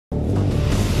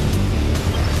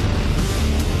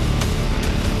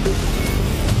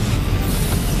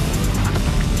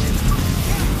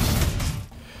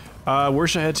Where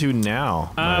should I head to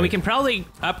now? We can probably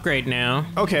upgrade now.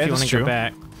 Okay, if you that's want to true. go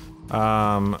back.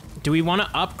 Do we want to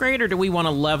upgrade or do we want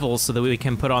to level so that we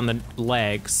can put on the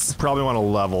legs? Probably want to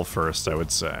level first, I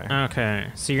would say. Okay,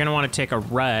 so you're gonna want to take a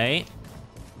right.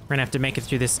 We're gonna have to make it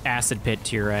through this acid pit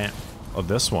to your right. Oh,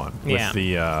 this one Yeah.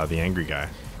 with the angry guy.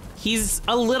 He's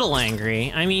a little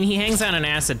angry. I mean, he hangs out in an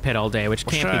acid pit all day, which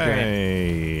can't be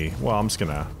great. Well, I'm just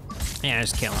gonna. Yeah,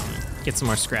 just kill him. Get some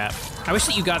more scrap. I wish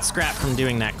that you got scrap from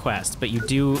doing that quest, but you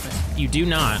do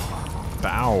not.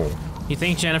 Bow. You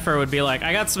think Jennifer would be like,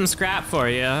 I got some scrap for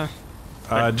you?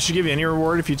 Did she give you any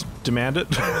reward if you demand it?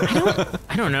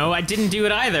 I don't know. I didn't do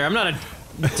it either. I'm not a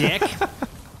dick.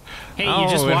 Hey, Oh, you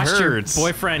just it watched your hurts.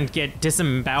 boyfriend get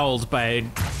disemboweled by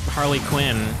Harley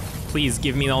Quinn. Please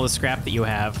give me all the scrap that you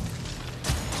have.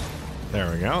 There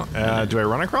we go. Do I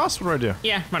run across? What do I do?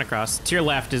 Yeah, run across. To your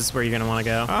left is where you're gonna want to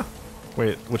go. Huh?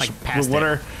 Wait, which? Like past what it.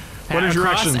 are Across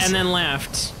directions? and then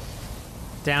left.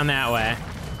 Down that way.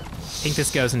 I think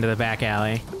this goes into the back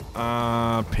alley. Paper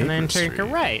And then take a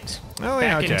Street. right. Oh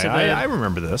yeah, Back okay. into the- I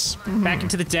remember this. Back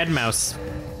into the Dead Mouse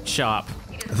shop.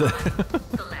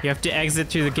 You have to exit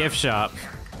through the gift shop.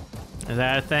 Is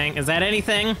that a thing? Is that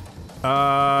anything?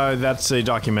 That's a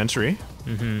documentary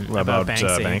about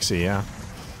Banksy. Banksy. Yeah.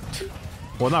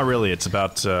 Well, not really. It's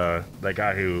about that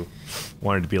guy who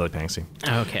wanted to be like Banksy.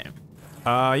 Okay.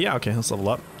 Yeah. Okay. Let's level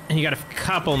up. And you got a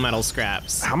couple metal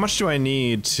scraps. How much do I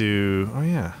need to? Oh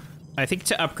yeah. I think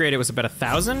to upgrade it was about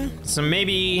 1,000. So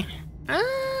maybe,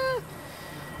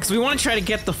 because we want to try to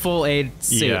get the full aid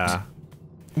suit. Yeah.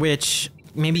 Which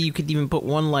maybe you could even put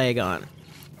one leg on.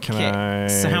 Can Okay. I?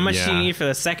 So how much do yeah. you need for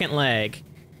the second leg?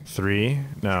 3?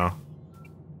 No.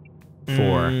 4.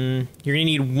 You're gonna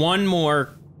need one more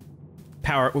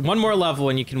level,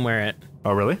 and you can wear it.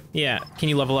 Oh really? Yeah. Can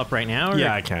you level up right now? Or?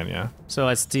 Yeah, I can. Yeah. So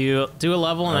let's do a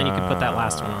level, and then you can put that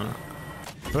last one on.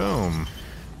 Boom.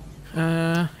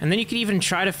 And then you could even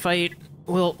try to fight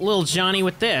little Johnny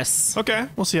with this. Okay.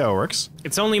 We'll see how it works.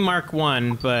 It's only Mark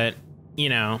 1, but, you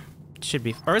know, it should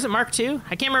be... Or is it Mark 2?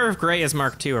 I can't remember if Gray is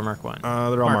Mark 2 or Mark 1. They're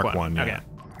all Mark 1. Yeah. Okay.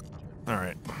 All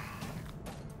right.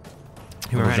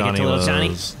 Remember how to get to little Johnny?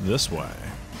 lives this way.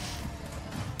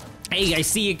 Hey, I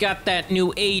see you got that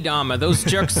new aid armor. Those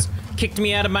jerks kicked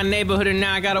me out of my neighborhood, and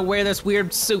now I gotta wear this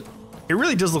weird suit. It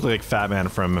really does look like Fat Man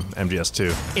from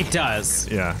MGS2. It does.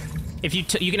 Yeah. If you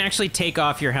you can actually take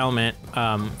off your helmet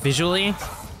visually,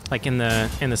 like in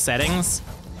the settings,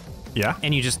 Yeah.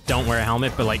 and you just don't wear a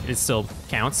helmet, but like it still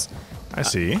counts. I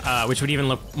see. Which would even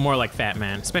look more like Fat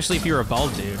Man, especially if you're a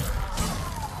bald dude.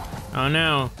 Oh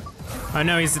no. Oh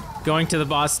no, he's going to the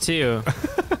boss too.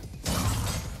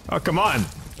 Oh, come on.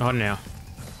 Oh no.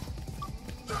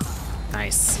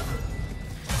 Nice.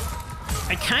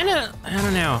 I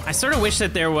don't know. I sort of wish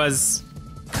that there was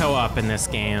co-op in this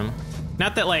game.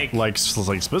 Not that like Like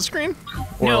split screen?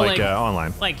 Or No, like, like-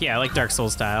 online? yeah, like Dark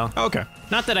Souls style. Okay.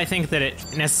 Not that I think that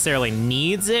it necessarily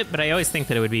needs it, but I always think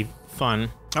that it would be fun.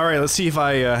 All right, let's see if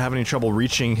I have any trouble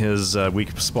reaching his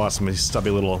weak spots with these stubby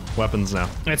little weapons now.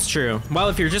 That's true. Well,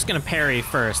 if you're just gonna parry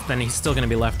first, then he's still gonna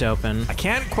be left open. I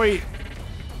can't quite...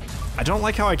 I don't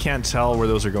like how I can't tell where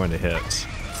those are going to hit.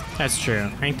 That's true.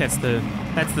 I think that's the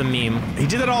meme. He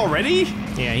did that already?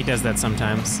 Yeah, he does that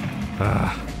sometimes. He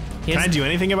Can has- I do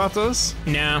anything about those?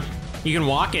 No. You can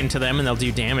walk into them and they'll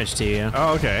do damage to you.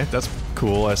 Oh, okay. That's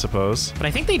cool, I suppose. But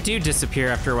I think they do disappear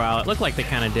after a while. It looked like they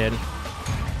kind of did.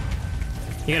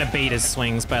 You gotta bait his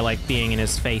swings by like being in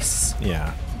his face.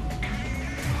 Yeah.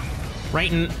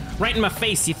 Right in my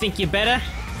face. You think you're better?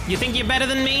 You think you're better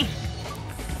than me?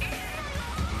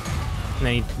 And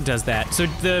then he does that. So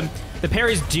the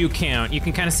parries do count. You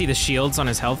can kind of see the shields on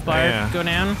his health bar Yeah. go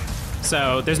down.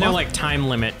 So there's no Well- like time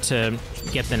limit to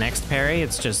get the next parry.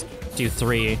 It's just do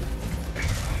 3.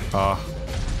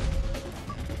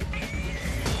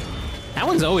 That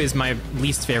one's always my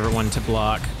least favorite one to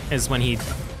block, is when he,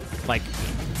 like,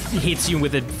 hits you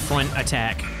with a front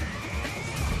attack.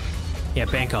 Yeah,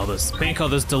 bank all those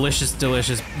delicious,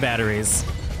 delicious batteries.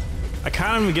 I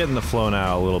kind of am getting the flow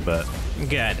now a little bit.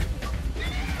 Good.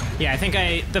 Yeah, I think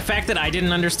the fact that I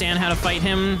didn't understand how to fight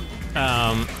him,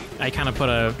 I kind of put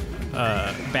a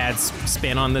bad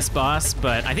spin on this boss,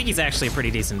 but I think he's actually a pretty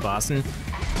decent boss, and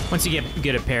once you get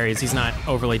good at parries, he's not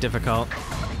overly difficult.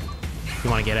 You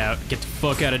want to get out, get the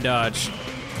fuck out of dodge.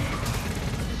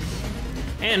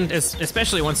 And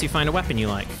especially once you find a weapon you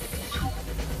like.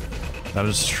 That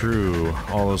is true.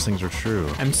 All those things are true.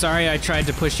 I'm sorry I tried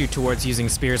to push you towards using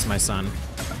spears, my son.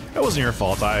 That wasn't your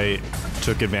fault. I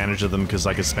took advantage of them because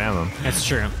I could spam them. That's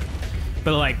true.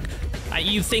 But like,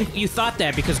 You thought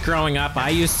that because growing up I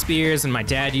used spears and my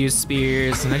dad used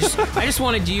spears, and I just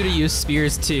wanted you to use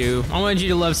spears too. I wanted you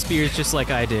to love spears just like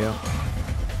I do.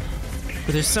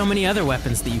 But there's so many other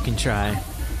weapons that you can try.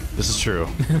 This is true.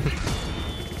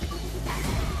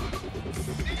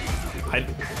 I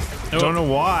don't know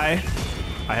why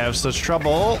I have such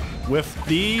trouble with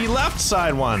the left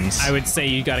side ones. I would say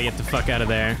you gotta get the fuck out of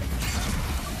there.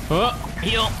 Oh,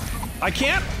 heal. I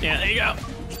can't. Yeah, there you go.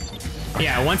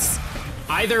 Yeah,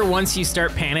 either once you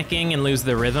start panicking and lose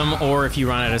the rhythm, or if you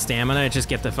run out of stamina, just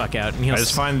get the fuck out. And I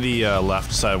just find the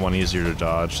left side one easier to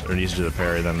dodge, or easier to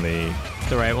parry than the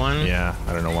right one? Yeah,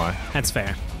 I don't know why. That's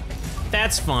fair.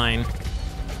 That's fine.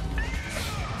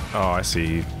 Oh, I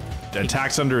see. He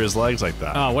attacks under his legs like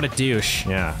that. Oh, what a douche.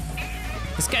 Yeah.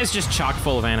 This guy's just chock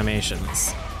full of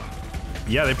animations.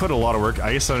 Yeah, they put a lot of work.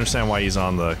 I guess I understand why he's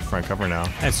on the front cover now.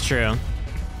 That's true.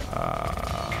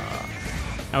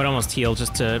 I would almost heal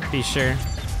just to be sure.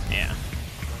 Yeah.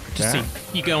 Just so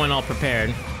you go in all prepared.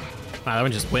 Wow, that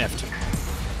one just whiffed.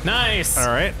 Nice! All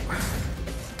right.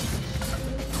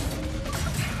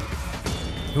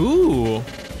 Ooh.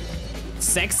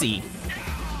 Sexy.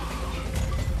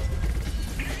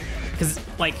 Because,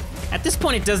 like, at this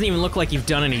point it doesn't even look like you've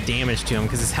done any damage to him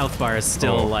because his health bar is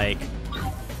still, like,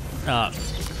 up.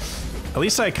 At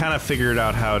least I kind of figured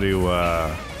out how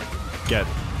to get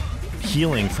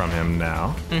healing from him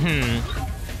now.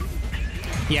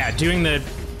 Yeah, doing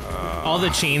all the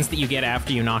chains that you get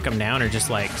after you knock him down are just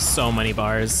like so many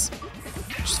bars.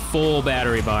 Just full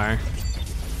battery bar.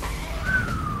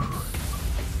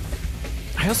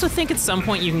 I also think at some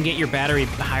point you can get your battery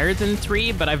higher than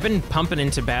 3, but I've been pumping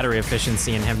into battery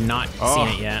efficiency and have not seen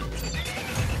it yet.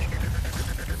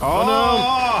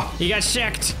 Oh no! You got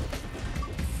checked.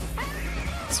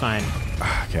 It's fine.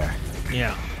 Okay.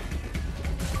 Yeah.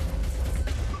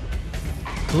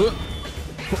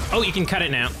 Oh, you can cut it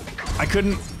now. I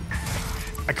couldn't.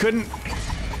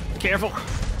 Careful.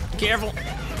 Careful.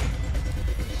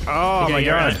 Oh okay, my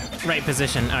god. Right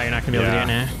position. Oh, you're not gonna be able to do it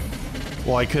now.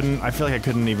 Well, I couldn't. I feel like I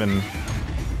couldn't even.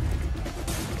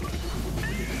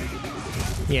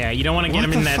 Yeah, you don't want to get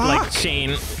him in that like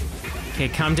chain. Okay,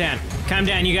 calm down. Calm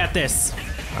down. You got this.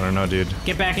 I don't know, dude.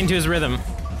 Get back into his rhythm.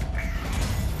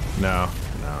 No.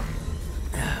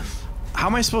 How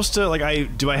am I supposed to,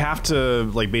 like, do I have to,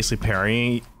 like, basically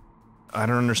parry? I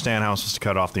don't understand how I'm supposed to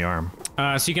cut off the arm.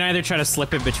 So you can either try to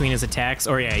slip it between his attacks,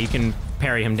 or yeah, you can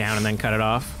parry him down and then cut it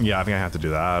off. Yeah, I think I have to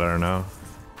do that, I don't know.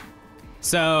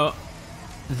 So,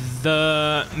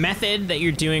 the method that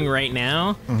you're doing right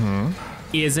now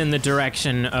is in the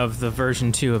direction of the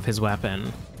version 2 of his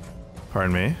weapon.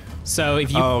 Pardon me? So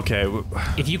if you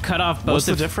if you cut off both What's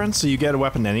the difference? So you get a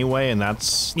weapon anyway, and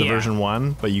that's the version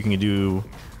 1, but you can do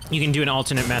an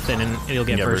alternate method and it'll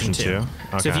get version 2. Okay.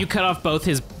 So if you cut off both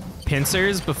his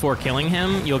pincers before killing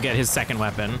him, you'll get his second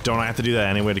weapon. Don't I have to do that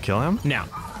anyway to kill him? No.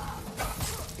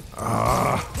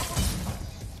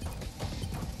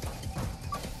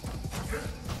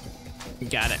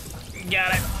 Got it.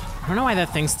 Got it. I don't know why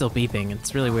that thing's still beeping.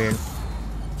 It's really weird.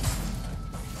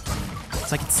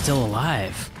 It's like it's still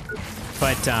alive.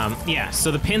 But, yeah,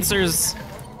 so the pincers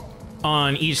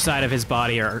on each side of his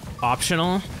body are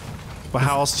optional. But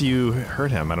how else do you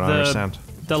hurt him? I don't understand.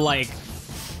 The, like,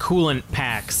 coolant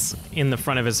packs in the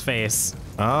front of his face.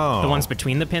 Oh. The ones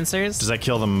between the pincers. Does that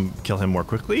kill him more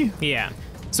quickly? Yeah.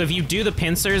 So if you do the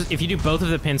pincers, if you do both of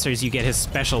the pincers, you get his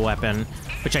special weapon,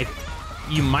 which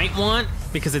you might want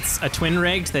because it's a twin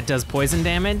rigged that does poison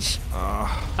damage.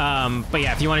 But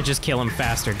yeah, if you want to just kill him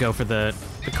faster, go for the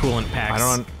coolant packs.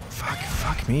 I don't.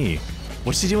 Fuck me.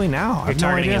 What's he doing now? You're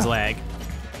targeting his leg.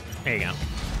 There you go.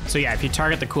 So yeah, if you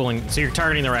target the cooling, so you're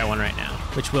targeting the right one right now,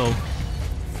 which will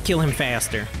kill him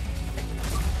faster.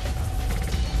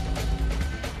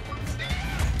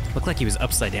 Looked like he was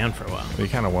upside down for a while. He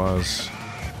kind of was.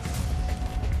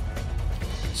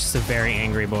 Just a very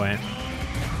angry boy.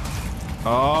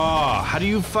 Oh, how do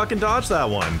you fucking dodge that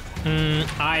one?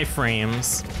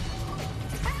 Iframes.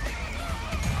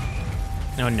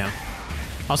 Oh no.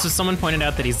 Also, someone pointed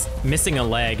out that he's missing a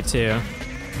leg too.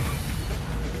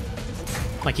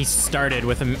 Like he started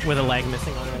with a leg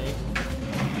missing already.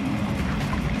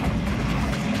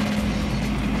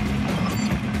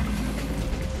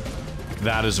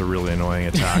 That is a really annoying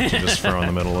attack to just throw in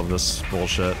the middle of this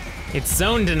bullshit. It's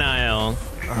zone denial.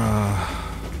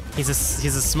 He's a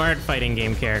smart fighting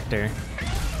game character.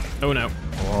 Oh no.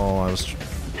 Oh, I was.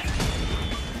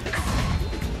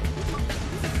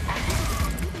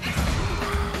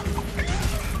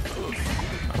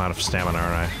 I'm out of stamina,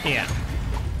 aren't I? Yeah.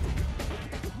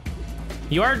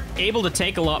 You are able to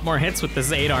take a lot more hits with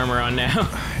this 8 armor on now.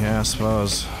 Yeah, I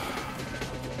suppose.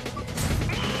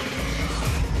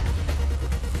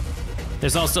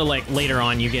 There's also, like, later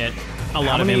on you get a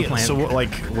lot of implants. So,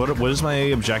 like, what is my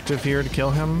objective here to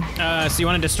kill him? So you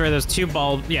want to destroy those two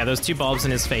bulbs. Yeah, those two bulbs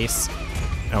in his face.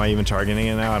 Am I even targeting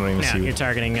it now? I don't even see. Yeah, you're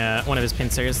targeting one of his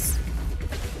pincers.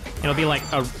 It'll be like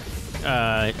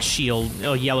a shield,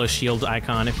 a yellow shield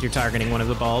icon if you're targeting one of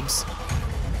the bulbs.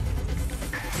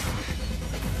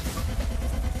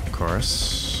 Of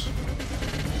course.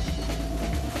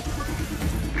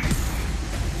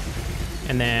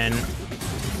 And then,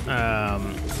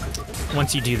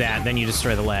 once you do that, then you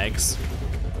destroy the legs.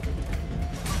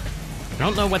 I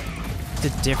don't know what the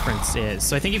difference is.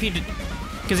 So I think if you,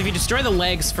 because if you destroy the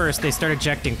legs first, they start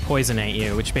ejecting poison at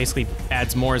you, which basically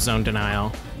adds more zone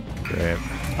denial. Great.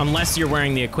 Unless you're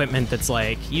wearing the equipment that's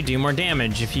like, you do more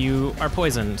damage if you are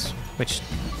poisoned, which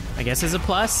I guess is a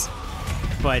plus.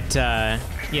 But,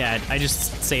 yeah, I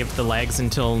just saved the legs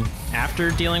until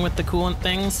after dealing with the coolant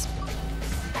things.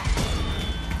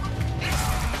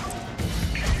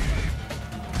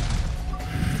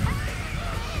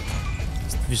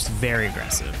 Just very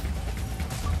aggressive.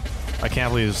 I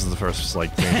can't believe this is the first,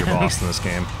 like, major boss in this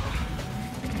game.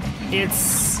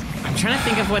 I'm trying to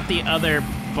think of what the other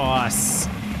boss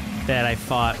that I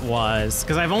fought was,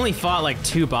 because I've only fought like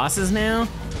 2 bosses now,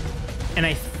 and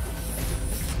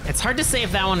it's hard to say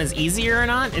if that one is easier or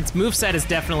not. Its moveset is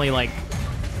definitely like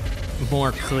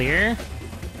more clear,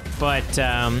 but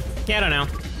yeah, I don't know.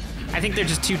 I think they're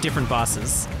just 2 different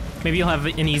bosses. Maybe you'll have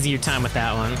an easier time with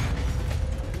that one.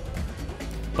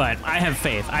 But I have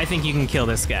faith. I think you can kill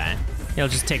this guy. It'll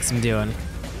just take some doing.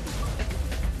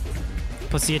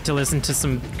 Plus you get to listen to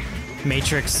some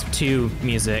Matrix 2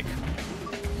 music.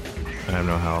 I have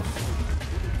no health.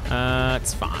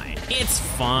 It's fine. It's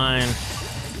fine.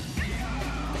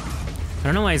 I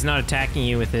don't know why he's not attacking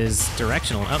you with his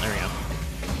directional. Oh, there we go.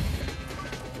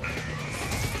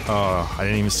 Oh, I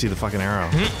didn't even see the fucking arrow.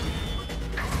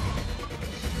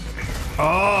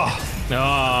 Oh!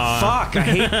 Oh. Fuck, I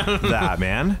hate that,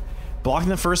 man. Blocking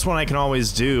the first one I can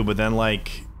always do, but then,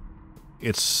 like,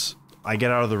 I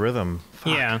get out of the rhythm.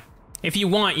 Fuck. Yeah. If you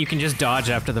want, you can just dodge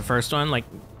after the first one, like,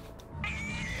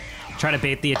 try to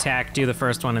bait the attack, do the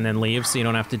first one, and then leave, so you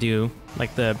don't have to do,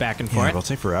 like, the back and forth. Yeah, it'll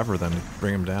take forever then to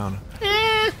bring him down.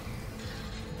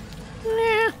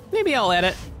 Maybe I'll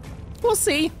edit. We'll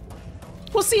see.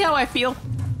 We'll see how I feel.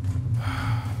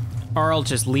 Or I'll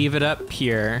just leave it up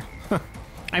here.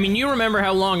 I mean, you remember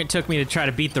how long it took me to try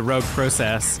to beat the rogue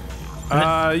process.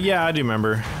 Yeah, I do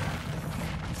remember.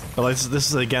 But like, this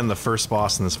is, again, the first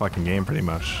boss in this fucking game, pretty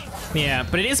much. Yeah,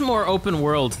 but it is more open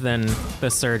world than the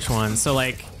Surge one, so,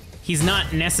 like, he's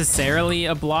not necessarily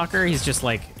a blocker, he's just,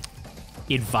 like,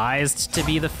 advised to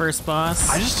be the first boss.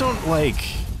 I just don't, like...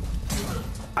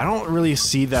 I don't really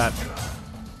see that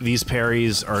these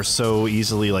parries are so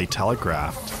easily, like,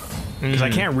 telegraphed. Because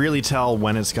I can't really tell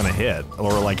when it's gonna hit,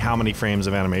 or, like, how many frames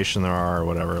of animation there are, or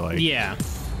whatever, like... Yeah,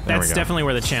 that's definitely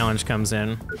where the challenge comes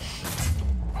in.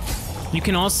 You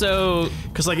can also...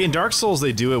 Because, like, in Dark Souls,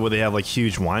 they do it where they have, like,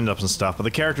 huge wind-ups and stuff, but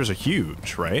the characters are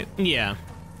huge, right? Yeah.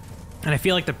 And I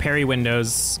feel like the parry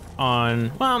windows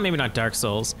on... Well, maybe not Dark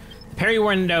Souls. The parry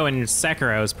window in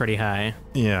Sekiro is pretty high.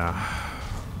 Yeah.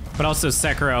 But also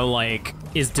Sekiro, like,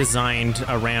 is designed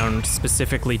around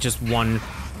specifically just one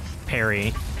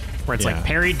parry. Where it's like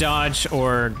parry, dodge,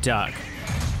 or duck.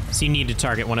 So you need to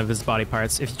target one of his body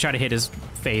parts. If you try to hit his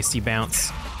face, you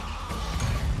bounce.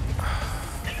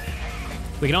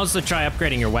 We can also try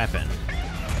upgrading your weapon.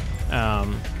 I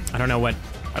don't know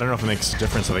if it makes a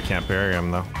difference if I can't parry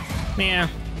him, though. Yeah.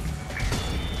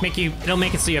 It'll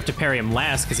make it so you have to parry him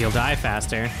less, because he'll die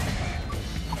faster.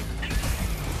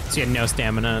 So you had no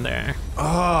stamina there.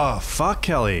 Oh, fuck,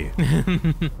 Kelly.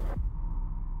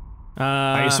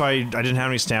 So I didn't have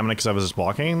any stamina because I was just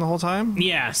blocking the whole time?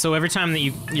 Yeah, so every time that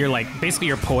you're like, basically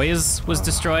your poise was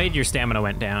destroyed, your stamina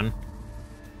went down.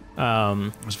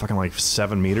 It was fucking like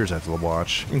 7 meters after the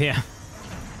watch. Yeah.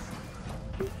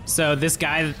 So this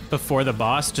guy before the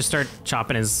boss, just start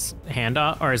chopping his hand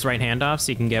off, or his right hand off,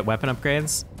 so you can get weapon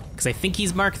upgrades. Because I think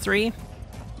he's Mark III.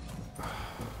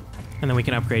 And then we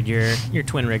can upgrade your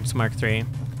twin rig to Mark III.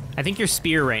 I think your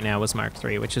spear right now was Mark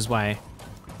III, which is why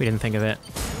we didn't think of it.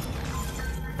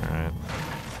 Alright.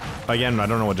 Again, I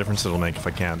don't know what difference it'll make if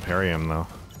I can't parry him, though.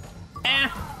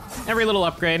 Every little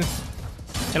upgrade.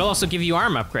 It'll also give you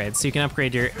arm upgrades, so you can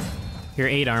upgrade your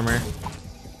 8 armor.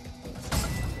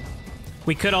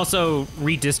 We could also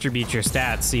redistribute your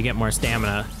stats so you get more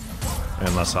stamina.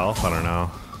 And less health? I don't know.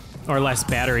 Or less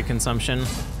battery consumption.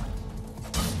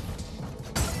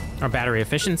 Or battery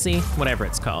efficiency, whatever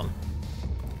it's called.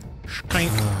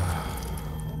 Clank.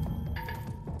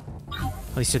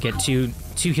 At least you'll get two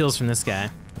heals from this guy.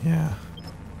 Yeah.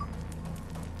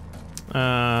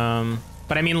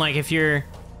 But I mean, like, if you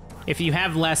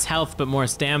have less health but more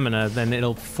stamina, then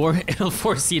it'll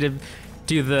force you to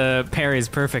do the parries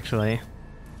perfectly.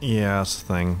 Yeah, that's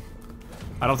the thing.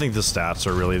 I don't think the stats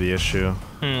are really the issue.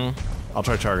 I'll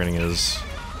try targeting his.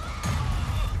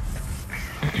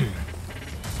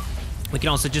 We can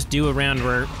also just do a round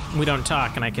where we don't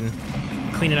talk, and I can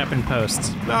clean it up in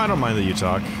post. No, I don't mind that you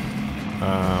talk.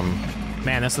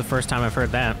 Man, that's the first time I've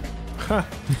heard that.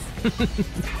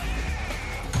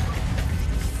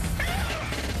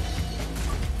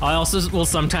 I also will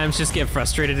sometimes just get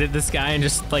frustrated at this guy and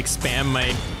just like spam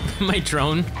my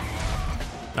drone.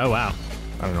 Oh wow.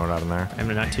 I don't know what happened there. I'm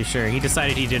not too sure. He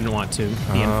decided he didn't want to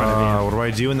be in front of you. What do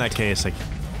I do in that case? Like,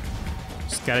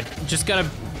 just gotta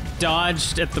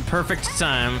dodge at the perfect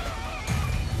time.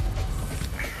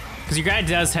 Because your guy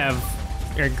does have,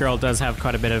 your girl does have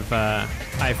quite a bit of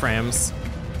iframes.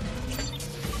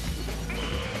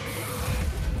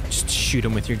 Just shoot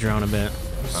him with your drone a bit.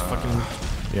 Just fucking.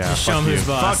 Yeah, just show him who's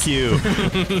boss. Fuck you.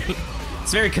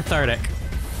 It's very cathartic.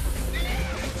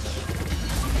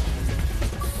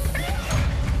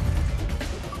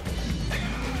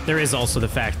 There is also the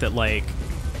fact that, like,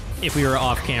 if we were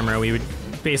off camera, we would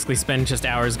basically spend just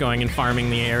hours going and farming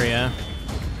the area.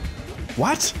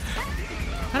 What?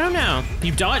 I don't know.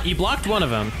 You blocked one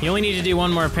of them. You only need to do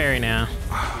one more parry now.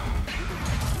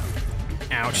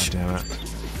 Ouch. God damn it.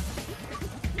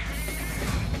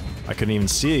 I couldn't even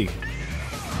see.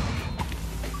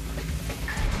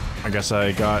 I guess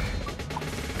I got...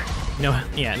 No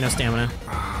stamina.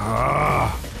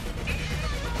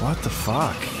 What the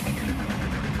fuck?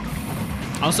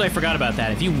 Also, I forgot about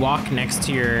that. If you walk next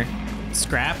to your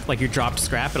scrap, like your dropped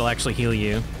scrap, it'll actually heal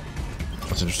you.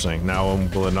 That's interesting. Now,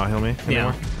 will it not heal me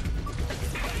anymore? Yeah.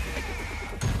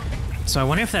 So I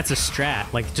wonder if that's a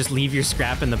strat. Like, just leave your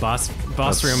scrap in the boss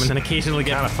room and then occasionally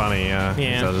get... Kind of funny, yeah.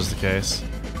 Yeah. If that is the case.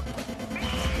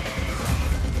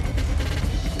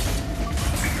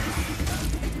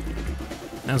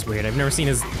 That was weird. I've never seen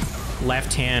his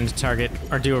left hand target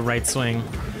or do a right swing.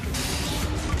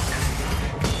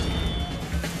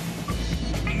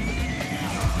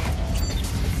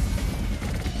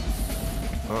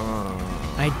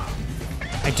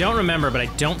 I don't remember, but I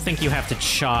don't think you have to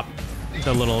chop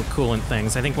the little coolant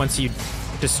things. I think once you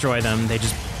destroy them, they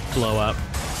just blow up.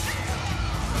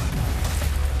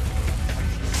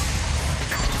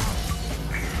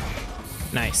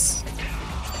 Nice.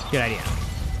 Good idea.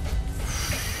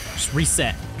 Just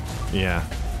reset. Yeah.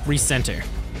 Recenter.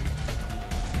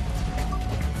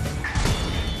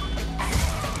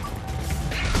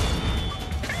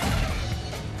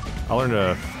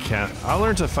 I'll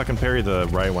learn to fucking parry the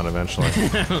right one eventually.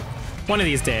 One of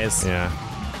these days. Yeah.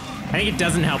 I think it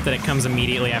doesn't help that it comes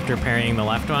immediately after parrying the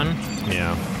left one.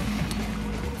 Yeah.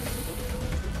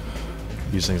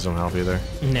 These things don't help either.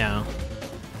 No.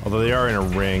 Although they are in a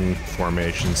ring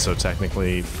formation, so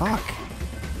technically, fuck.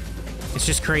 It's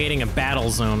just creating a battle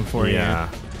zone for you. Yeah.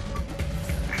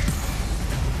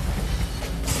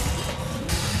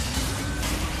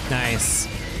 Nice.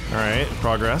 All right,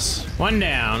 progress. One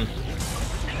down.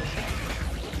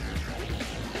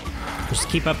 Just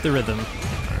keep up the rhythm.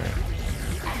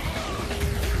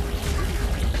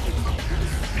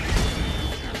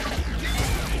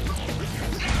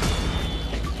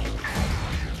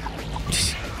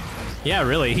 Yeah,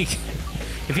 really.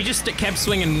 If he just kept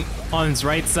swinging on his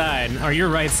right side, or your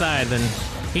right side, then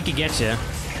he could get you.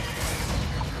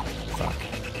 Fuck.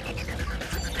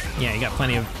 Yeah, you got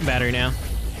plenty of battery now.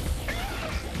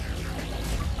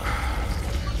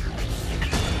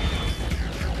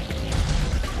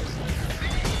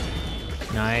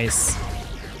 Nice.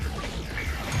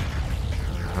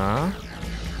 Huh?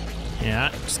 Yeah,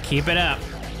 just keep it up.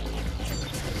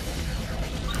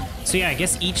 So yeah, I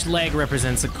guess each leg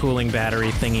represents a cooling battery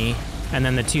thingy, and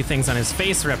then the two things on his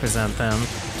face represent them.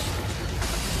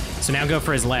 So now go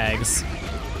for his legs.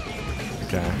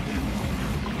 Okay.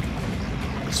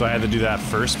 So I had to do that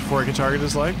first before I could target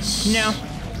his legs? No,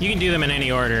 you can do them in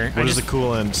any order. What does the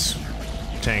coolant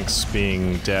tanks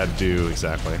being dead do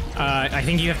exactly? I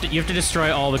think you have to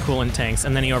destroy all the coolant tanks,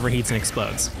 and then he overheats and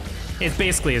explodes. It's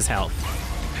basically his health.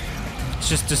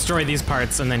 Just destroy these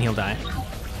parts, and then he'll die.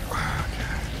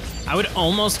 I would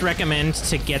almost recommend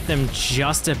to get them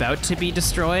just about to be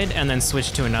destroyed, and then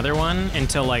switch to another one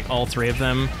until like all three of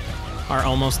them are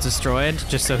almost destroyed,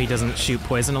 just so he doesn't shoot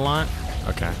poison a lot.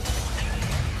 Okay.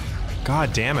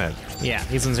 God damn it. Yeah,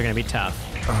 these ones are gonna be tough.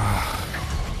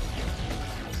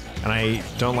 And I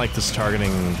don't like this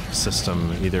targeting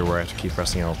system either, where I have to keep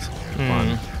pressing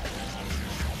L1.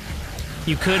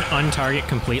 You could untarget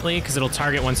completely, because it'll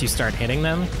target once you start hitting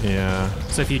them. Yeah.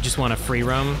 So if you just want to free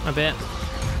roam a bit.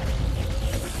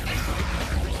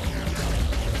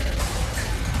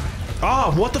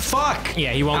 Oh, what the fuck?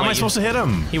 Yeah, he won't. How am I supposed to hit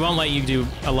him? He won't let you do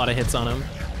a lot of hits on him.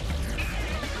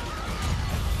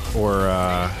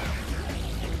 Or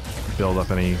build up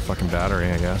any fucking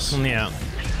battery, I guess. Yeah.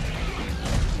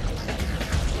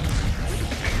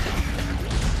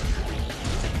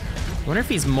 I wonder if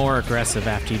he's more aggressive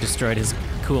after you destroyed his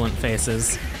coolant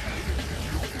faces.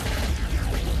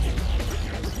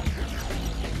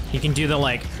 You can do the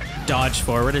like dodge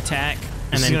forward attack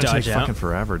and then dodge take out. Fucking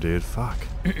forever, dude. Fuck.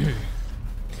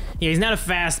 Yeah, he's not a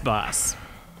fast boss.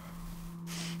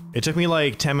 It took me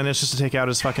like 10 minutes just to take out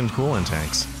his fucking coolant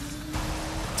tanks.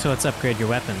 So let's upgrade your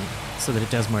weapon so that it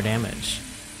does more damage.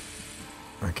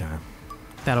 Okay.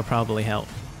 That'll probably help.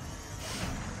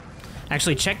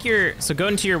 Actually, check your... So go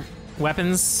into your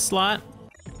weapons slot.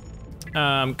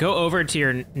 Go over to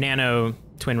your nano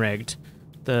twin rigged.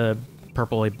 The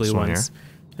purpley blue ones. Here?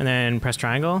 And then press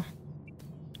triangle.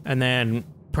 And then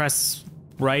press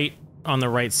right on the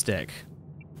right stick.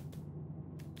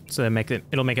 So that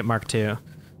it'll make it Mark II.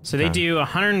 So they do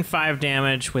 105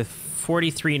 damage with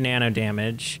 43 nano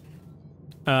damage.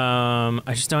 I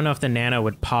just don't know if the nano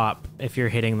would pop if you're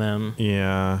hitting them.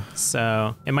 Yeah.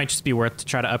 So it might just be worth to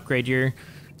try to upgrade your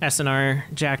SNR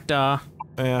Jackdaw.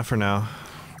 Yeah, for now.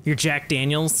 Your Jack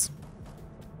Daniels.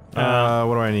 What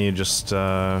do I need? Just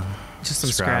some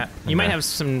scrap. You Okay. might have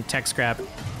some tech scrap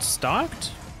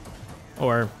stocked,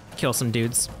 or kill some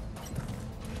dudes.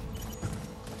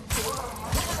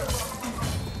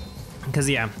 Because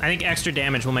yeah, I think extra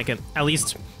damage will make it at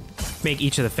least make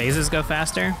each of the phases go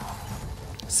faster.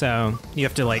 So you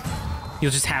have to like,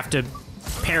 you'll just have to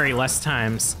parry less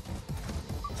times.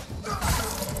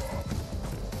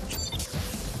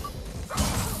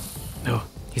 Oh,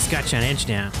 he's got you on edge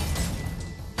now.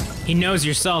 He knows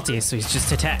you're salty, so he's just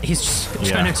trying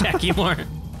to attack you more.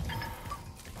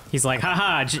 He's like,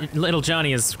 haha, little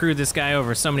Johnny has screwed this guy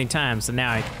over so many times, and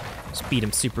now I just beat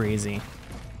him super easy.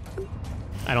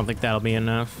 I don't think that'll be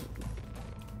enough.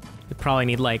 You probably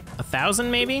need like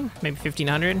 1,000 maybe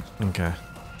 1,500. Okay.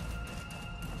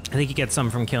 I think you get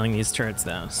some from killing these turrets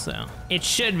though, so it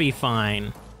should be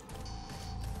fine.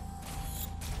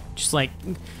 Just like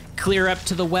clear up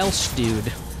to the Welsh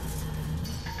dude.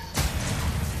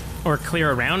 Or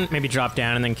clear around, maybe drop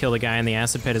down and then kill the guy in the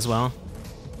acid pit as well.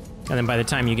 And then by the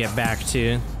time you get back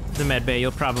to the med bay,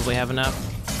 you'll probably have enough.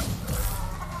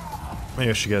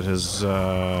 Maybe I should get his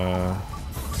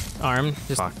Arm,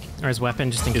 just, Fuck. or his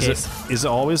weapon, just in case. Is it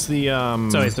always the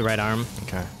It's always the right arm.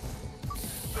 Okay.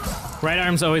 Right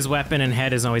arm's always weapon and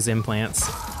head is always implants.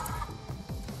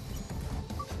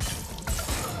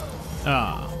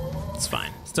 Oh, it's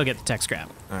fine. Still get the tech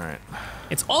scrap. Alright.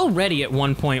 It's already at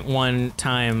 1.1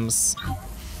 times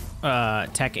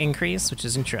tech increase, which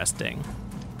is interesting.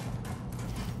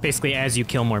 Basically, as you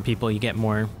kill more people, you get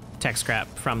more tech scrap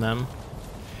from them.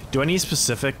 Do I need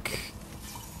specific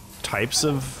types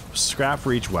of scrap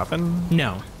for each weapon?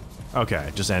 No. Okay,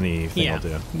 just anything will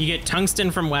do. You get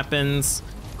tungsten from weapons,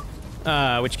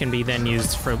 which can be then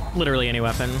used for literally any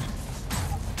weapon.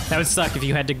 That would suck if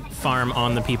you had to farm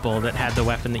on the people that had the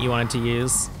weapon that you wanted to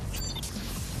use.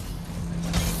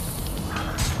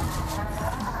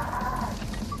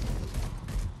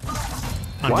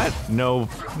 What? No.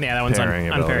 Yeah, that one's parrying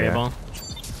ability, unparryable.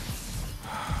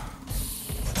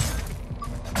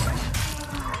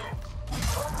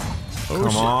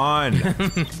 Come on.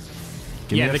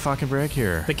 Give Yeah, me the- a fucking break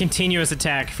here. The continuous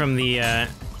attack from the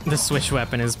switch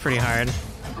weapon is pretty hard.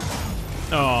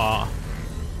 Oh.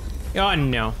 Oh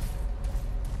no.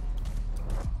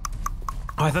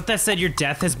 Oh, I thought that said your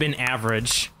death has been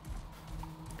average.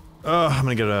 Oh, I'm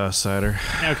gonna get a cider.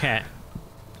 Okay.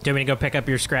 Do you want me to go pick up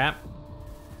your scrap?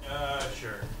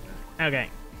 Sure. Okay.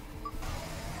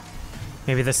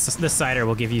 Maybe this cider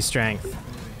will give you strength.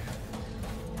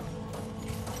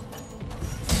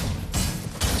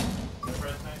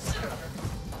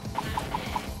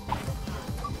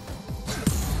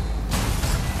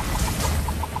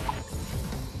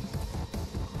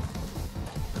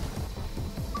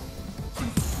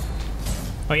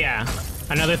 Oh yeah,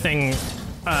 another thing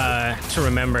to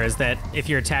remember is that if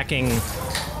you're attacking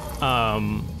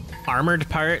armored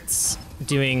parts,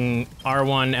 doing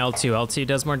R1, L2, L2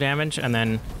 does more damage, and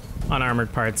then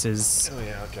unarmored parts is... Oh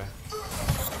yeah, okay.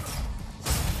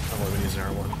 I'm only using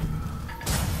R1.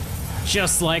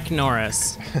 just like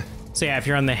Norris. So yeah, if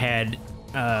you're on the head,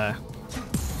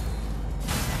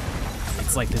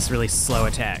 it's like this really slow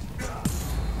attack.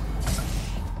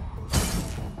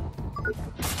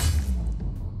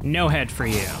 No head for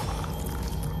you.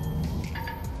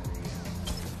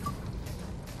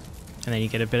 And then you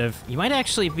get a bit of... You might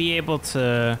actually be able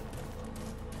to...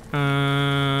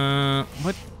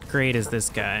 What grade is this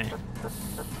guy?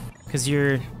 Because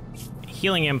your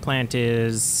healing implant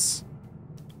is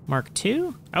Mark II?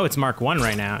 Oh, it's Mark I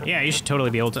right now. Yeah, you should totally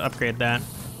be able to upgrade that.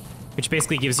 Which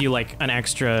basically gives you like an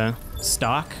extra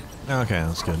stock. Okay,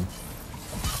 that's good.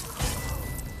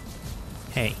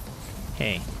 Hey.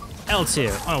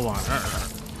 L2. Oh,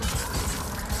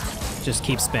 just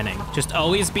keep spinning. Just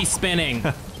always be spinning.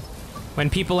 When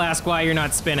people ask why you're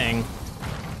not spinning,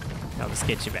 I'll just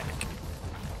get you back.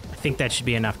 I think that should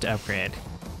be enough to upgrade.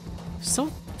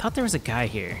 Thought there was a guy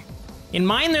here. In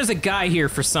mine, there's a guy here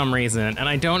for some reason, and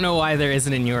I don't know why there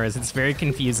isn't in yours. It's very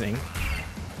confusing.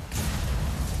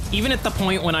 Even at the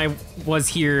point when I was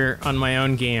here on my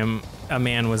own game, a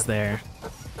man was there.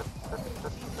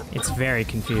 It's very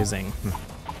confusing.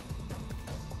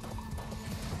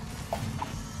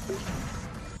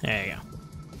 There you go.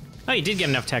 Oh, you did get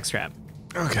enough tech scrap.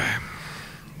 Okay.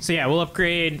 So yeah, we'll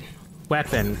upgrade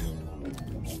weapon.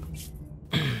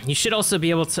 You should also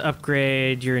be able to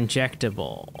upgrade your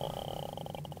injectable.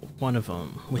 One of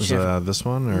them. Whichever, this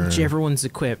one? Or? Whichever one's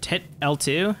equipped. Hit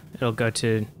L2, it'll go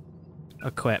to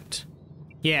equipped.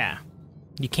 Yeah.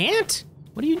 You can't?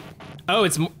 What do you... Oh,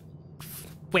 it's...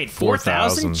 Wait,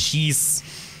 4,000? Jeez.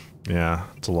 Yeah,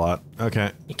 it's a lot.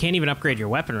 Okay. You can't even upgrade your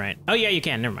weapon, right? Oh, yeah, you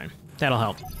can. Never mind. That'll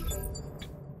help.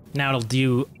 Now it'll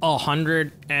do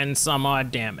 100 and some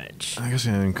odd damage. I guess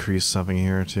I'm gonna increase something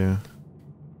here, too.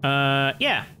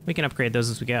 Yeah. We can upgrade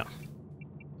those as we go.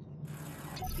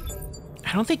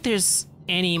 I don't think there's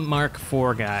any Mark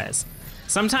IV guys.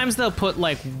 Sometimes they'll put,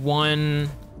 like, one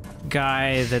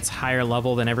guy that's higher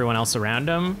level than everyone else around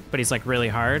him, but he's, like, really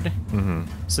hard.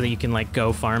 So that you can, like,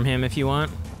 go farm him if you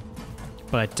want.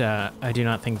 But, I do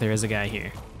not think there is a guy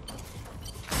here.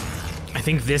 I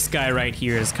think this guy right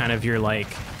here is kind of your, like,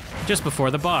 just before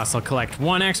the boss, I'll collect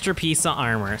one extra piece of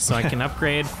armor so I can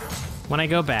upgrade when I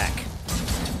go back.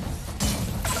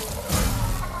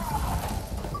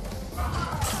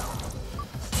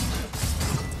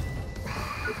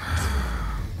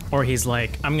 Or he's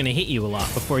like, I'm gonna hit you a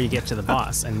lot before you get to the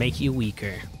boss and make you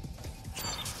weaker.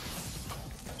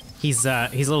 He's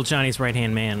little Johnny's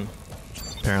right-hand man.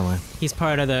 Apparently. He's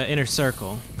part of the inner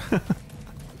circle.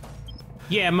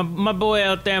 Yeah, my boy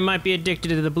out there might be addicted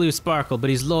to the blue sparkle, but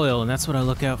he's loyal, and that's what I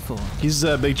look out for. He's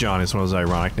Big Johnny. It's one of those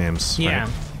ironic names. Yeah.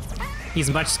 Right? He's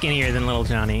much skinnier than little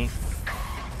Johnny.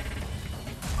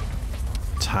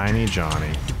 Tiny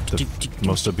Johnny. The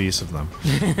most obese of them.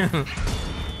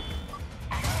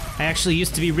 I actually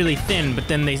used to be really thin, but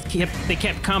then they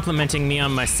kept complimenting me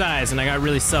on my size, and I got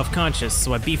really self-conscious,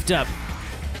 so I beefed up.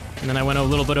 And then I went a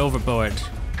little bit overboard.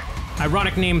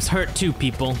 Ironic names hurt too,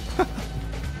 people.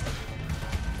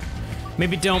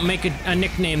 Maybe don't make a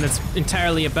nickname that's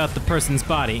entirely about the person's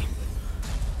body.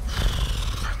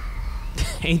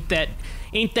 Ain't that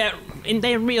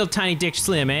real Tiny Dick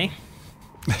Slim, eh?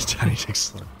 Tiny Dick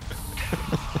Slim.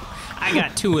 I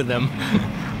got two of them.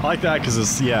 I like that because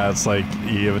it's like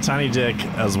you have a tiny dick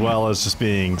as well as just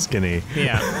being skinny.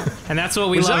 Yeah, and that's what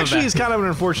we love. Which actually is kind of an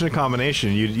unfortunate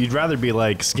combination. You'd rather be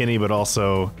like skinny but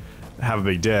also have a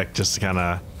big dick just to kind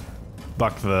of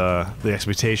buck the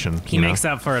expectation. He makes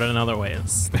up for it in other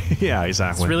ways. Yeah,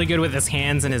 exactly. He's really good with his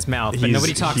hands and his mouth, but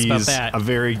nobody talks about that. He's a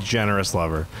very generous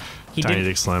lover. Tiny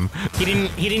Dick Slim. He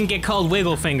didn't get called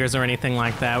Wiggle Fingers or anything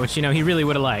like that, which he really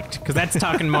would have liked, because that's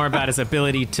talking more about his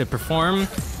ability to perform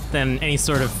than any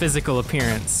sort of physical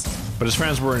appearance. But his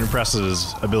friends weren't impressed with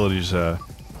his ability to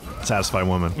satisfy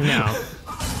women. No.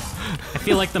 I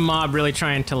feel like the mob really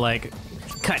trying to like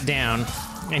cut down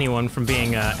anyone from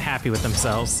being happy with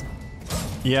themselves.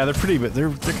 Yeah, they're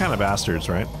kind of bastards,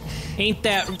 right? Ain't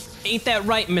that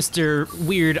right, Mr.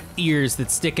 Weird Ears that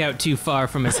stick out too far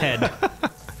from his head?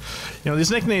 You know,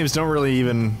 these nicknames don't really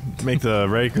even make the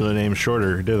regular name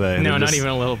shorter, do they? No, not even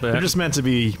a little bit. They're just meant to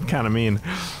be kind of mean.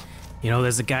 You know,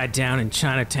 there's a guy down in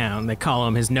Chinatown. They call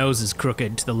him his nose is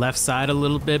crooked to the left side a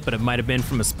little bit, but it might have been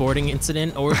from a sporting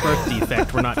incident or a birth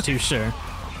defect. We're not too sure.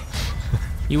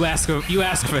 You ask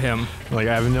for him. Like,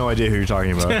 I have no idea who you're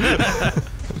talking about.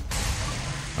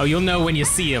 Oh, you'll know when you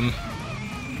see him.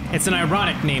 It's an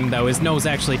ironic name, though. His nose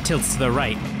actually tilts to the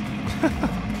right.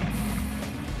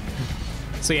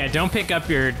 So yeah, don't pick up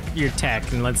your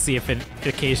tech, and let's see if it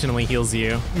occasionally heals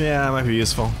you. Yeah, it might be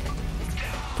useful.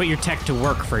 Put your tech to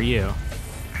work for you.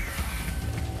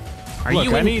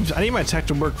 Look, I need my tech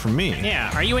to work for me.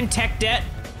 Yeah, are you in tech debt?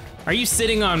 Are you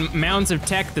sitting on mounds of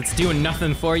tech that's doing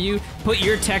nothing for you? Put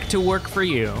your tech to work for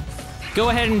you. Go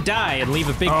ahead and die and leave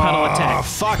a big puddle of tech. Oh,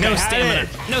 fuck, no stamina.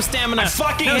 No stamina. I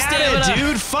fucking no had stamina. it,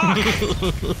 dude. Fuck.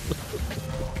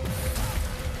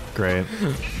 Great.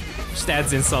 Just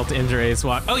adds insult to injury as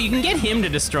well. Oh, you can get him to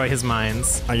destroy his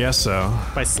mines. I guess so.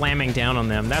 By slamming down on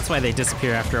them. That's why they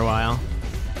disappear after a while.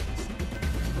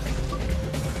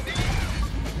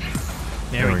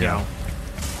 There we go.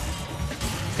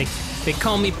 They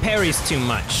call me parries too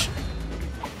much.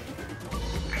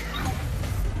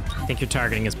 I think you're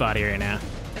targeting his body right now,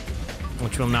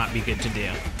 which will not be good to do.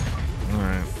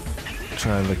 Alright.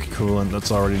 Try the coolant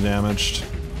that's already damaged.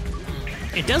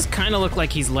 It does kind of look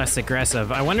like he's less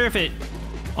aggressive. I wonder if it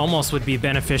almost would be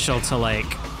beneficial to, like,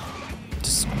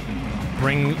 just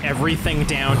bring everything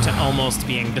down to almost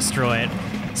being destroyed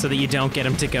so that you don't get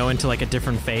him to go into, like, a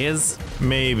different phase.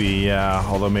 Maybe, yeah.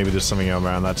 Although maybe there's something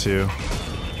around that, too.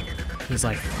 He's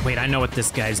like, wait, I know what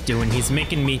this guy's doing. He's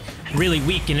making me really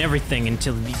weak and everything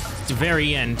until the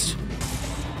very end.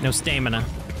 No stamina.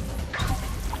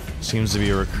 Seems to be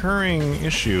a recurring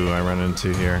issue I run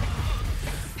into here.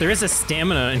 There is a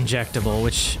stamina injectable,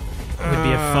 which would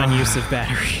be a fun use of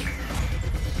battery.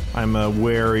 I'm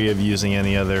wary of using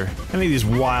any of these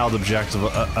wild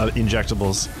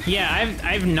injectables. Yeah,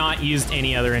 I've not used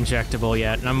any other injectable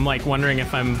yet, and I'm like wondering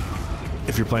if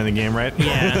you're playing the game right.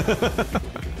 Yeah.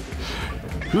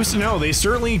 Who's to know? They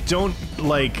certainly don't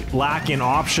like lack in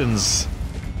options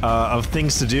of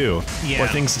things to do or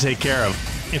things to take care of.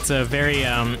 It's a very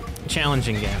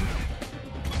challenging game.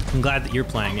 I'm glad that you're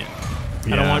playing it.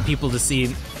 Yeah. I don't want people to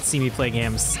see me play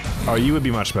games. Oh, you would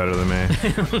be much better than me.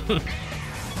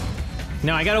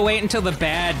 No, I gotta wait until the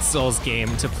bad Souls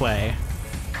game to play.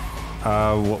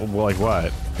 Like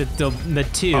what? The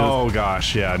two. Oh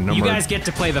gosh, yeah. You guys get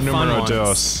to play the fun ones.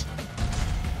 Dos.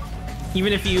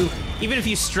 Even if you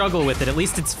struggle with it, at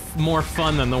least it's more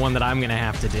fun than the one that I'm gonna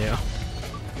have to do.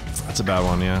 That's a bad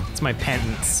one, yeah. It's my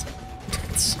penance.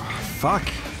 Fuck.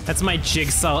 That's my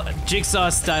jigsaw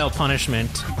style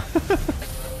punishment.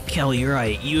 Kelly, you're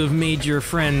right. You have made your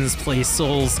friends play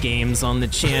Souls games on the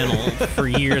channel for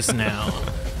years now.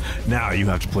 Now you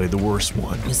have to play the worst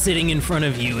one. Sitting in front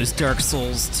of you is Dark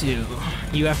Souls 2.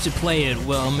 You have to play it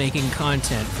while making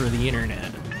content for the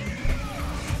internet.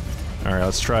 Alright,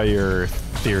 let's try your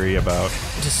theory about...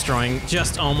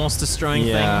 almost destroying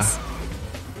things.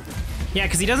 Yeah,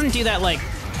 because he doesn't do that, like,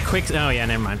 quick... Oh, yeah,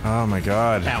 never mind. Oh my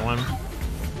god. That one.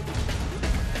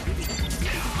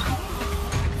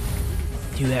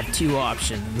 You have two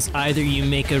options. Either you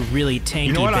make a really tanky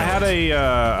You know what? build. I had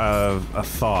a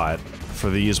thought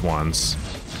for these ones.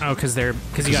 Oh, because you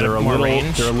got more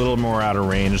range? They're a little more out of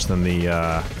range than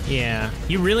the... Yeah.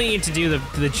 You really need to do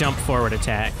the jump forward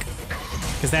attack.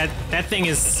 Because that thing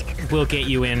will get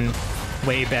you in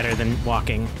way better than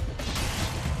walking.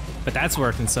 But that's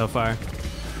working so far.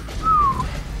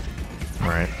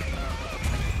 Alright.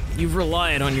 You've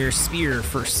relied on your spear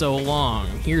for so long.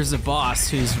 Here's a boss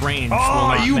whose range will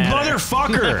Oh, not you matter.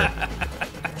 motherfucker!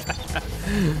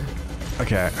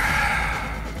 Okay.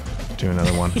 Do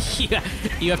another one. Yeah,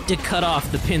 you have to cut off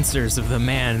the pincers of the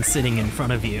man sitting in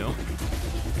front of you.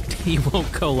 He won't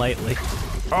go lightly.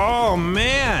 Oh,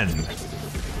 man!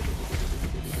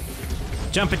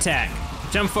 Jump attack.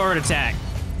 Jump forward attack.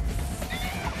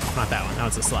 Not that one. That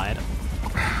was a slide.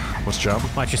 What's jump?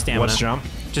 Watch your stamina. What's jump?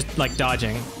 Just like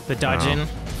dodging. The dodge in.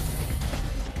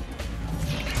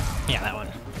 Yeah, that one.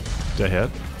 Did I hit?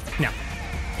 No.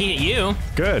 He hit you.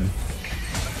 Good.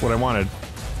 What I wanted.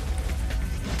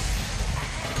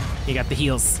 You got the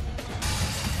heals.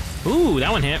 Ooh,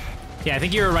 that one hit. Yeah, I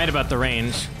think you were right about the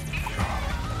range.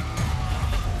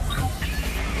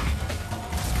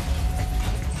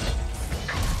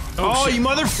 Oh, you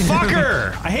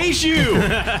motherfucker! I hate you!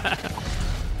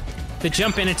 The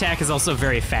jump in attack is also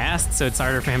very fast, so it's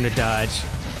harder for him to dodge.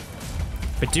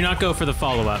 But do not go for the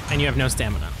follow-up, and you have no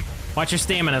stamina. Watch your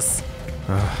staminas.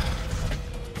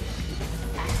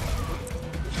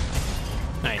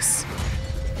 Nice.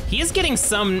 He is getting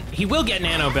he will get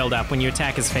nano build up when you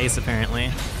attack his face,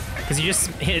 apparently. Because you just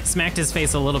smacked his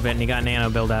face a little bit and he got nano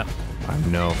build up. I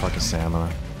have no fucking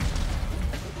stamina.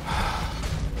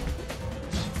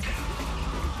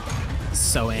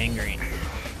 So angry.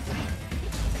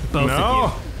 Both of you.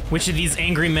 Which of these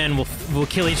angry men will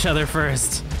kill each other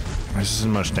first? This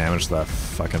isn't much damage to that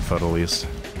fucking foot, at least.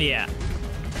 Yeah.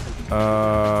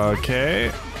 Okay.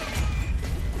 I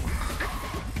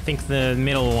think the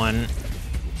middle one.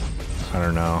 I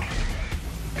don't know.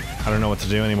 I don't know what to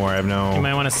do anymore. I have no... You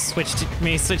might want to switch to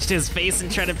his face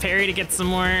and try to parry to get some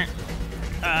more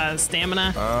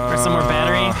stamina or some more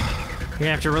battery. You're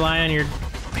gonna have to rely on your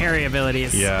parry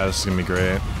abilities. Yeah, this is gonna be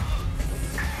great.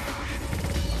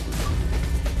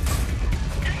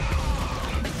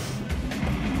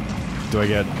 Do I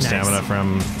get stamina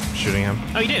from shooting him?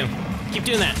 Oh, you do. Keep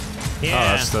doing that.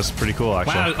 Yeah. Oh, that's pretty cool,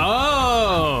 actually.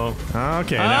 Wow. Oh.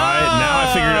 Okay, now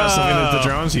I figured out something that the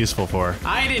drone's useful for.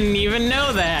 I didn't even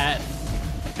know that.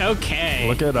 Okay.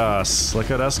 Look at us.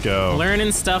 Look at us go.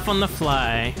 Learning stuff on the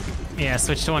fly. Yeah,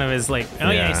 switch to one of his, like... Oh,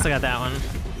 yeah, he still got that one.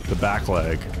 The back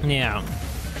leg. Yeah.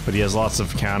 But he has lots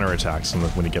of counterattacks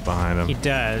when you get behind him. He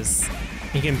does.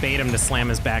 You can bait him to slam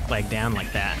his back leg down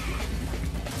like that.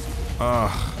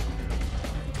 Ugh.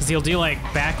 Because he'll do, like,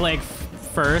 back leg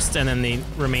first, and then the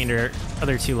remainder,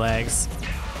 other 2 legs.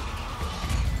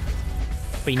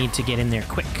 But you need to get in there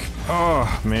quick.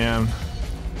 Oh, man.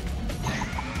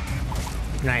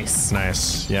 Nice.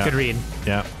 Nice, yeah. Good read.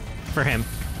 Yeah. For him.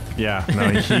 Yeah, no,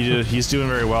 he's doing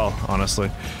very well, honestly.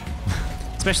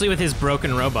 Especially with his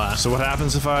broken robot. So what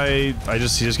happens if he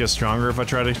just gets stronger if I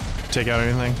try to take out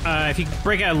anything? If you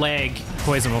break out a leg,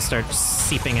 poison will start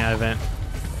seeping out of it.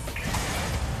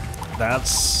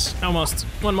 That's... Almost.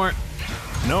 One more.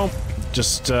 Nope.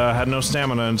 Just had no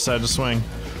stamina and decided to swing.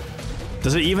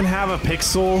 Does it even have a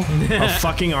pixel of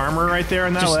fucking armor right there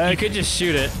in that leg? You could just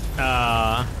shoot it.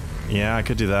 Yeah, I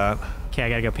could do that. Okay, I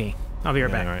gotta go pee. I'll be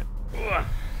right back. All right.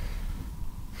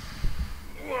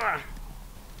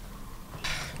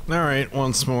 All right,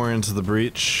 once more into the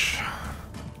breach.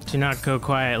 Do not go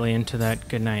quietly into that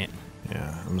good night.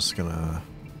 Yeah, I'm just gonna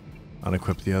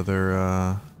unequip the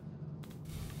other,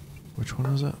 which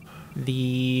one is it?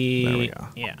 There we go.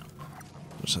 Yeah.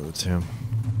 There's the other 2.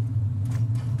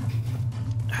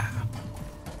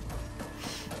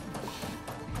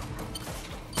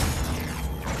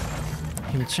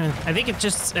 I think it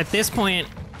just, at this point,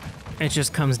 it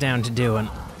just comes down to doing.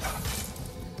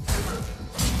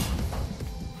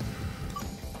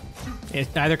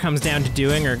 It either comes down to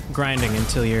doing or grinding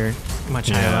until you're much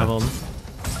higher leveled.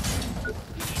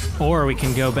 Or we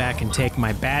can go back and take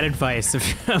my bad advice of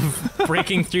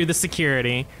breaking through the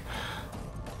security.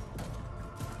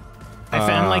 I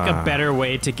found like a better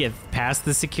way to get past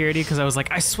the security because I was like,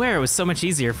 I swear it was so much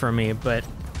easier for me, but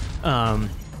I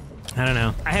don't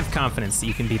know. I have confidence that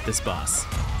you can beat this boss.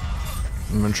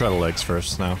 I'm gonna try the legs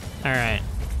first now. All right.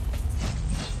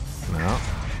 No.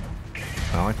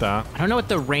 Not like that. I don't know what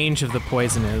the range of the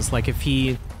poison is. Like if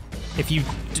you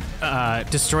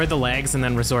destroy the legs and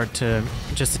then resort to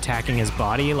just attacking his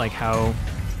body, like how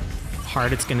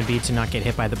hard it's going to be to not get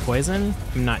hit by the poison.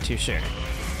 I'm not too sure.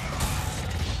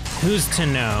 Who's to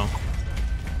know?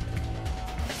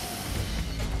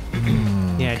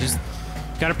 Yeah, just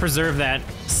gotta preserve that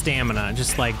stamina.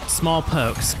 Just like small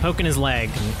pokes, poking his leg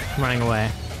and running away.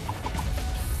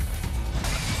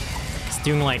 He's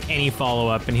doing like any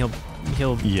follow-up and he'll get you.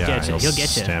 He'll get you.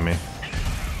 Stab me.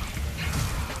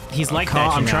 He's like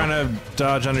that. I'm trying to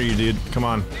dodge under you, dude. Come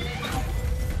on.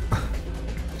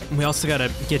 We also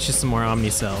gotta get you some more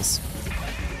Omni cells.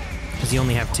 Because you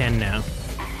only have 10 now.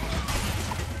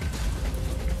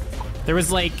 There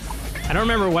was like, I don't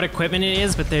remember what equipment it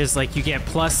is, but there's like, you get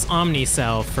plus Omni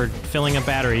cell for filling a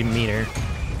battery meter.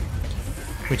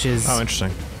 Which is... Oh,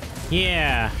 interesting.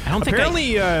 Yeah, I don't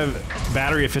Apparently,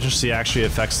 battery efficiency actually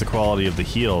affects the quality of the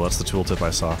heal. That's the tooltip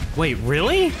I saw. Wait,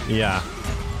 really? Yeah.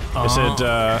 Oh. It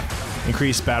said,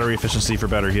 increase battery efficiency for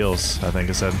better heals, I think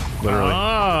it said, literally.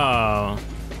 Oh.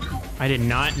 I did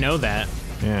not know that.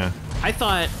 Yeah. I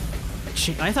thought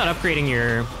upgrading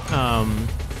your,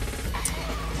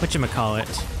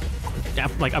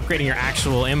 whatchamacallit, like upgrading your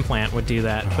actual implant would do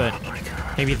that, but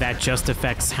maybe that just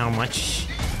affects how much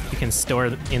you can store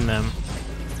in them.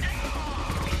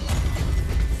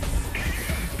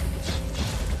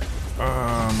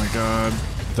 Oh my god.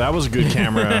 That was a good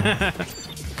camera.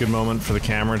 Good moment for the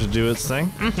camera to do its thing.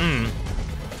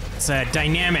 Mm-hmm. It's a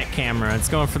dynamic camera. It's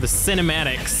going for the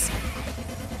cinematics.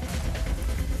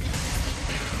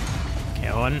 Okay,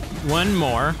 one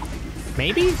more.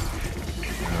 Maybe?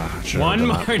 Sure, one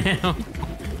more now.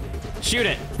 Shoot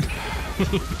it.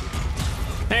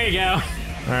 There you go.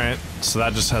 Alright, so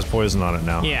that just has poison on it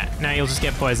now. Yeah, now you'll just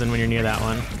get poison when you're near that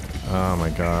one. Oh my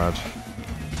god.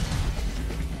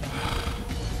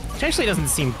 Which actually doesn't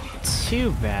seem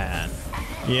too bad.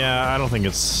 Yeah, I don't think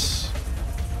it's...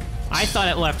 I thought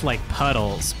it left like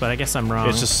puddles, but I guess I'm wrong.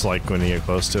 It's just like when you get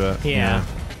close to it. Yeah.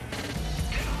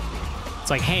 It's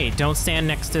like, hey, don't stand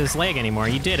next to his leg anymore.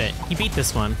 You did it. You beat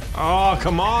this one. Oh,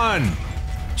 come on!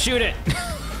 Shoot it!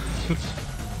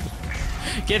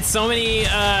 Get so many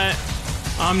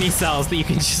Omni cells that you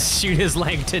can just shoot his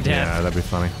leg to death. Yeah, that'd be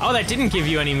funny. Oh, that didn't give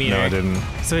you any meter. No, it didn't.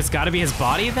 So it's gotta be his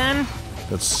body then?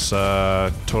 That's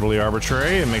totally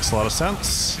arbitrary. It makes a lot of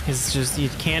sense. It's just, you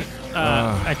can't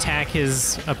attack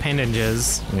his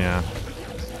appendages. Yeah.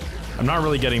 I'm not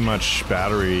really getting much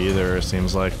battery either, it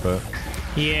seems like, but...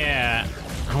 Yeah.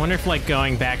 I wonder if, like,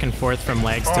 going back and forth from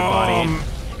legs to body...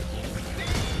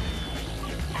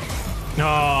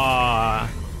 Oh,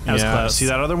 that was close. See,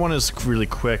 that other one is really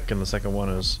quick, and the second one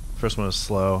is... First one is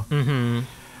slow. Mm-hmm.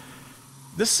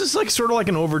 This is, like, sort of like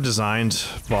an over-designed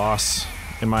boss.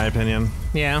 in my opinion.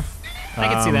 Yeah, I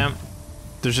can see that.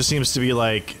 There just seems to be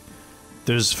like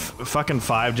there's fucking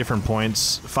 5 different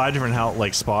points, 5 different health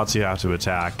like spots you have to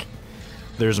attack.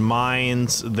 There's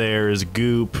mines, there's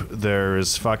goop,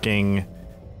 there's fucking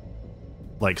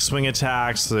like swing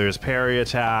attacks, there's parry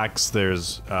attacks,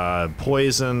 there's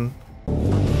poison.